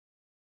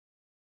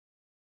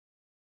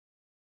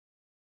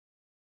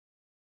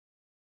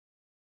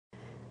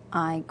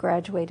I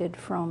graduated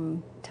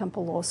from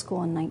Temple Law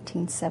School in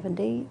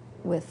 1970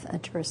 with a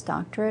Juris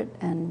Doctorate,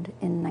 and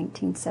in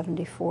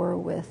 1974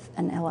 with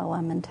an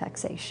LLM in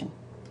taxation.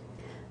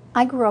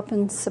 I grew up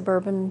in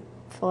suburban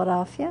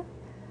Philadelphia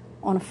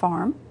on a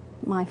farm.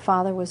 My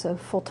father was a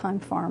full-time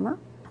farmer.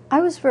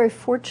 I was very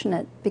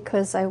fortunate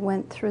because I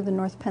went through the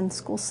North Penn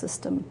school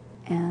system,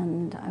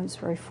 and I was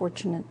very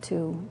fortunate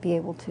to be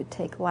able to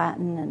take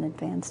Latin and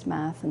advanced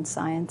math and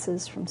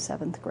sciences from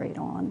 7th grade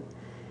on.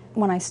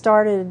 When I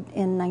started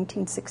in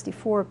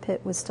 1964,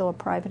 Pitt was still a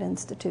private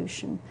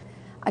institution.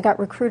 I got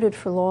recruited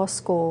for law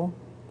school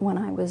when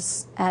I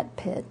was at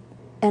Pitt.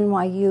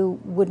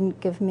 NYU wouldn't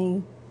give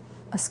me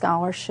a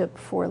scholarship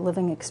for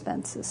living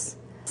expenses.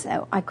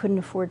 So I couldn't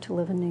afford to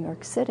live in New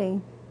York City.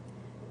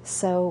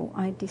 So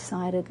I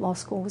decided law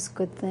school was a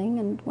good thing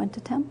and went to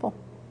Temple.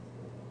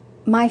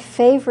 My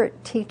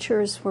favorite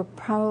teachers were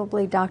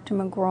probably Dr.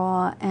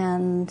 McGraw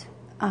and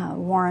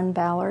Warren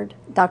Ballard.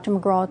 Dr.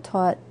 McGraw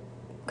taught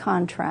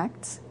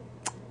contracts,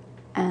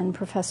 and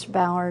Professor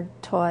Ballard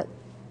taught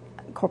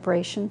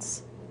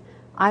corporations.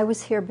 I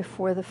was here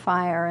before the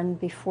fire and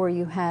before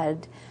you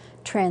had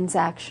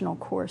transactional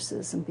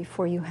courses and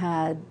before you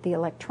had the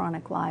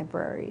electronic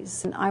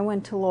libraries. And I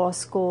went to law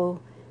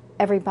school,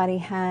 everybody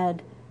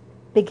had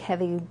big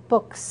heavy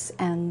books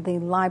and the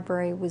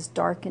library was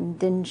dark and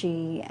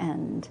dingy,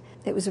 and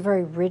it was a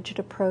very rigid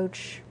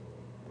approach,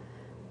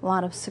 a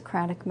lot of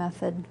Socratic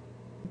method.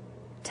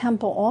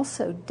 Temple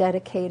also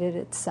dedicated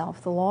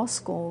itself, the law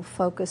school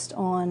focused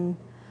on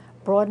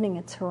broadening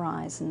its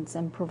horizons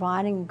and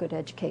providing a good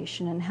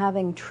education and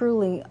having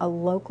truly a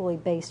locally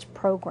based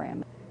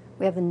program.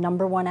 We have the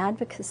 #1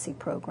 advocacy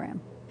program.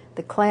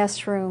 The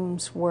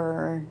classrooms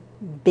were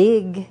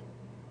big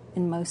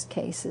in most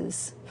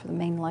cases for the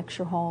main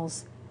lecture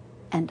halls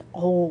and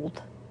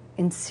old,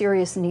 in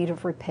serious need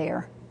of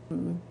repair.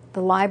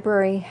 The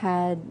library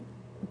had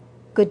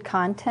good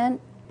content,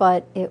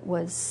 but it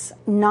was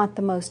not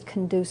the most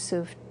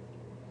conducive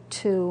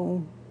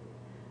to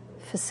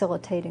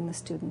facilitating the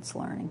students'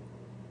 learning.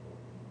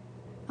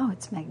 Oh,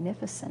 it's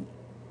magnificent.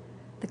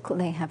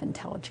 They have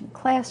intelligent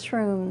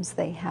classrooms,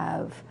 they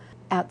have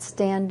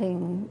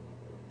outstanding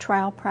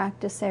trial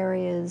practice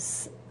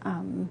areas,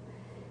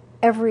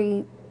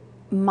 every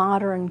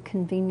modern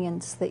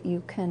convenience that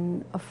you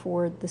can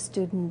afford the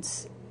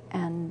students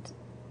and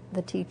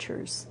the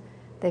teachers,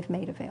 they've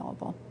made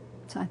available.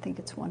 So I think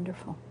it's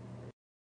wonderful.